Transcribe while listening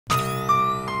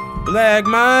Black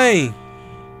man.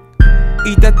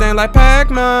 Eat that thing like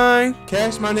Pac-Man.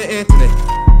 Cash Money Anthony.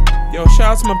 Yo,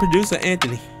 shout out to my producer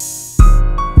Anthony.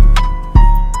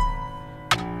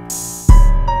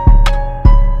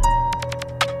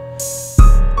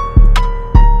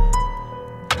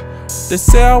 They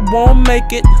say I won't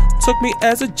make it, took me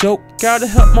as a joke. Gotta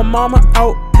help my mama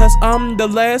out, cause I'm the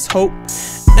last hope.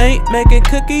 Ain't making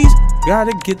cookies,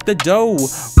 gotta get the dough.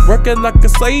 Working like a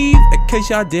slave, in case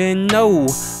y'all didn't know.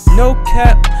 No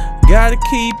cap, gotta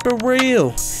keep it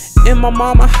real. In my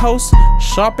mama house,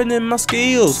 sharpening my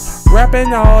skills.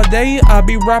 Rapping all day, I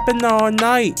be rapping all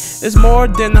night. It's more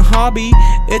than a hobby,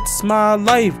 it's my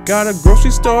life. Got a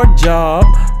grocery store job,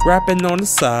 rapping on the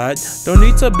side. Don't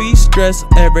need to be stressed,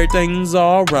 everything's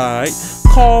alright.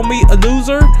 Call me a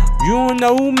loser, you don't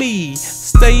know me.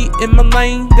 Stay in my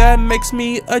lane, that makes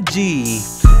me a G.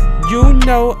 You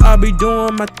know I be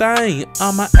doing my thing.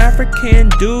 I'm an African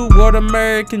dude with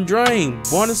American dream.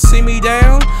 Wanna see me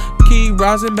down? Keep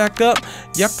rising back up.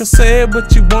 Y'all can say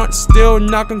what you want, still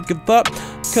not gonna give up.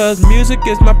 Cause music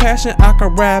is my passion, I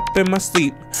can rap in my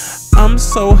sleep. I'm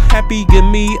so happy, give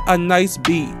me a nice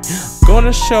beat.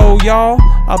 Gonna show y'all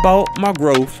about my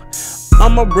growth.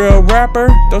 I'm a real rapper,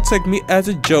 don't take me as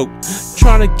a joke.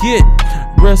 Tryna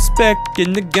get respect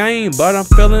in the game, but I'm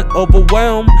feeling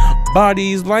overwhelmed by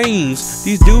these lanes.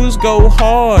 These dudes go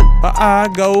hard, but I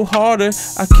go harder.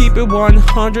 I keep it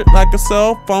 100 like a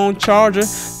cell phone charger.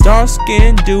 Dark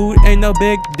skinned dude, ain't no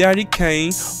Big Daddy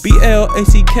Kane.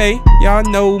 BLACK, y'all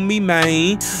know me,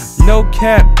 man. No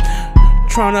cap,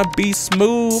 tryna be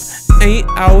smooth. Ain't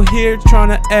out here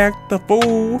tryna act the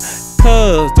fool.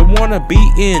 Cause they wanna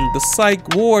be in the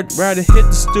psych ward. Rather hit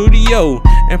the studio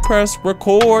and press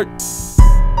record.